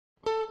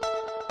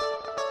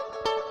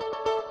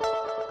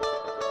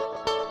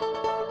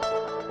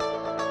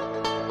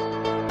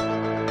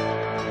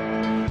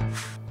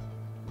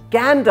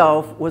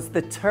Gandalf was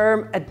the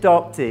term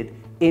adopted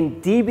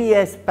in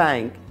DBS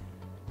Bank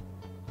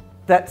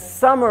that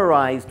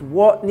summarized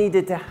what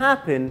needed to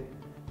happen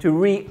to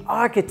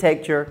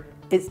re-architecture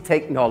its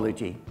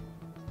technology.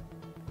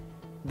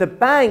 The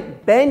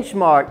bank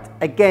benchmarked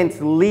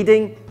against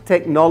leading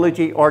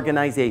technology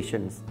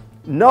organizations,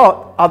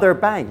 not other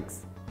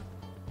banks.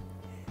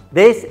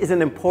 This is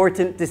an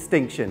important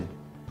distinction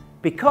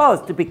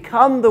because to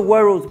become the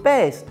world's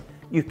best,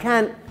 you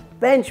can't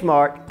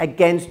benchmark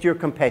against your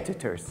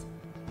competitors.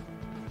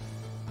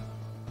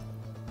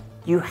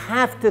 You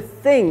have to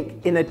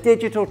think in a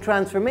digital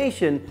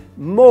transformation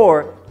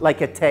more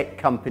like a tech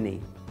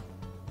company.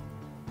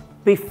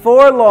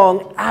 Before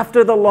long,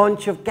 after the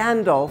launch of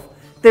Gandalf,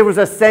 there was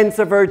a sense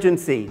of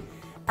urgency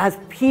as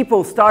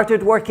people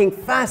started working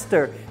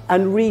faster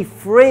and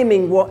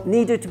reframing what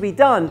needed to be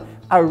done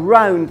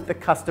around the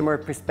customer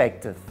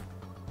perspective.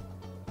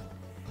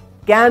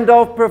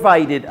 Gandalf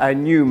provided a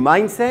new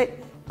mindset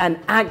and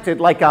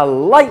acted like a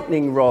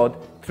lightning rod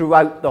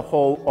throughout the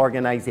whole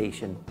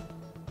organization.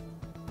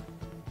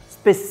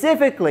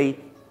 Specifically,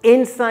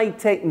 inside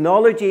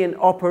technology and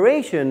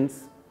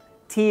operations,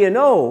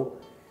 T&O,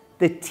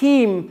 the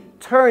team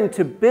turned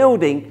to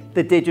building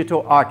the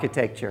digital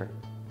architecture.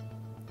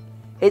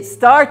 It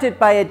started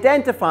by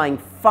identifying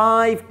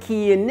 5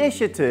 key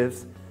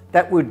initiatives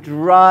that would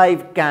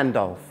drive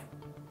Gandalf.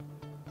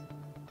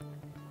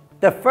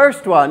 The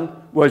first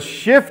one was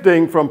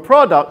shifting from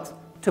product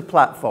to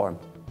platform.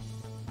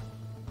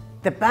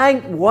 The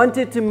bank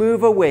wanted to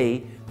move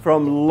away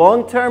from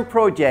long-term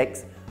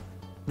projects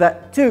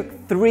that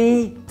took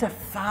 3 to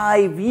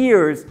 5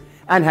 years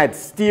and had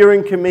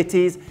steering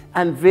committees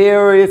and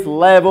various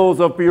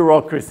levels of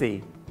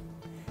bureaucracy.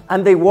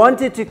 And they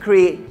wanted to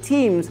create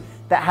teams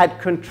that had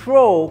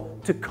control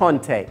to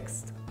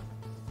context.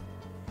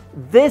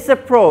 This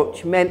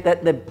approach meant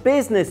that the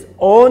business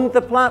owned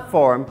the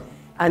platform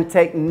and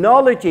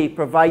technology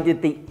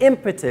provided the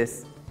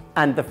impetus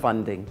and the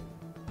funding.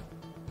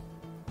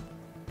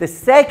 The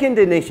second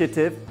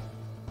initiative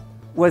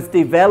was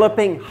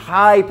developing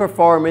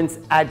high-performance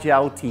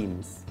agile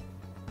teams.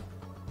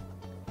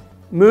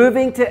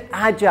 Moving to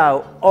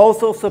agile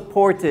also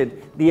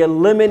supported the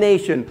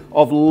elimination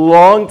of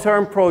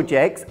long-term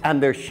projects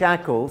and their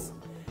shackles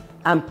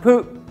and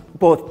put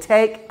both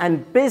tech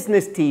and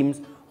business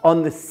teams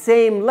on the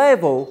same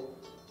level,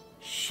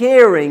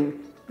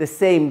 sharing the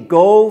same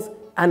goals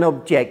and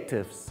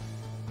objectives.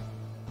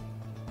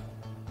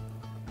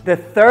 The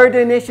third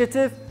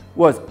initiative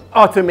was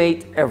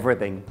automate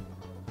everything.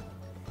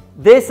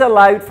 This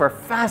allowed for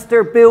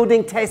faster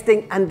building,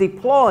 testing, and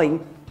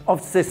deploying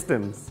of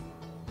systems.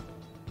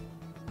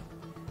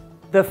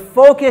 The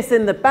focus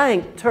in the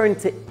bank turned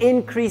to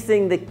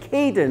increasing the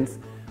cadence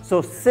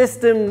so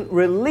system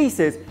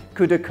releases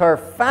could occur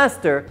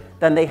faster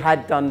than they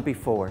had done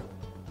before.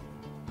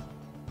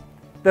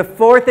 The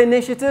fourth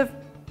initiative,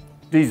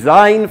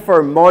 design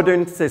for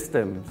modern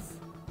systems.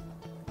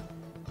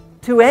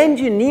 To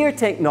engineer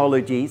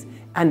technologies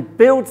and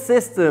build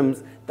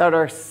systems that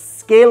are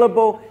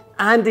scalable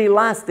and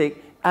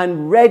elastic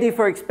and ready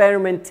for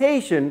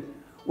experimentation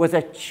was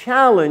a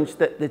challenge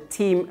that the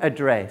team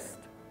addressed.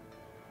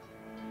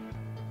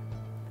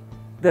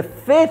 The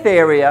fifth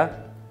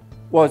area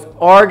was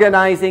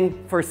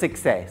organizing for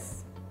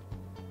success.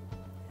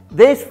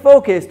 This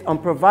focused on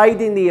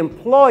providing the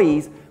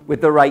employees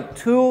with the right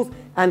tools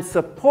and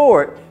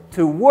support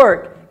to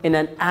work in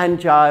an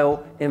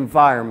agile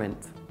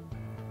environment.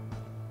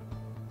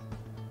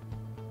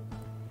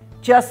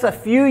 Just a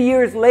few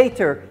years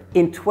later,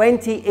 in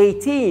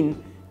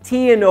 2018,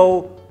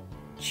 T&O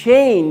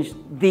changed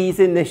these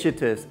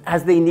initiatives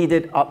as they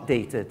needed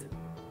updated.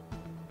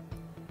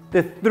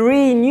 The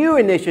 3 new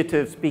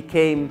initiatives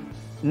became,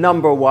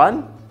 number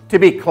 1, to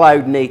be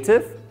cloud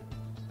native,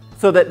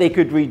 so that they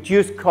could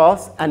reduce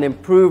costs and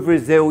improve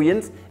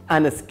resilience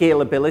and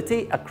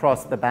scalability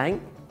across the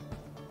bank.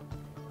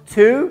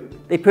 2,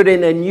 they put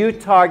in a new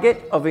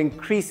target of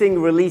increasing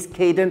release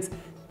cadence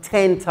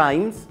 10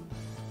 times,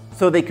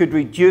 so they could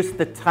reduce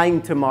the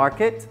time to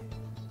market.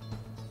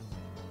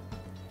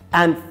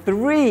 And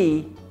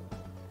 3,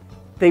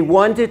 they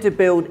wanted to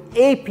build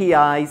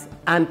APIs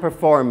and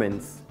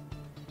performance.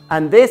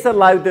 And this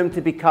allowed them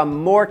to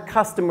become more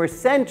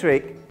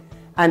customer-centric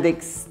and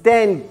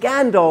extend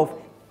Gandalf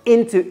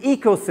into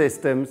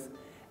ecosystems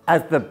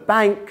as the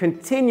bank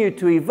continued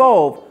to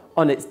evolve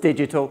on its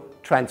digital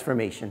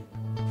transformation.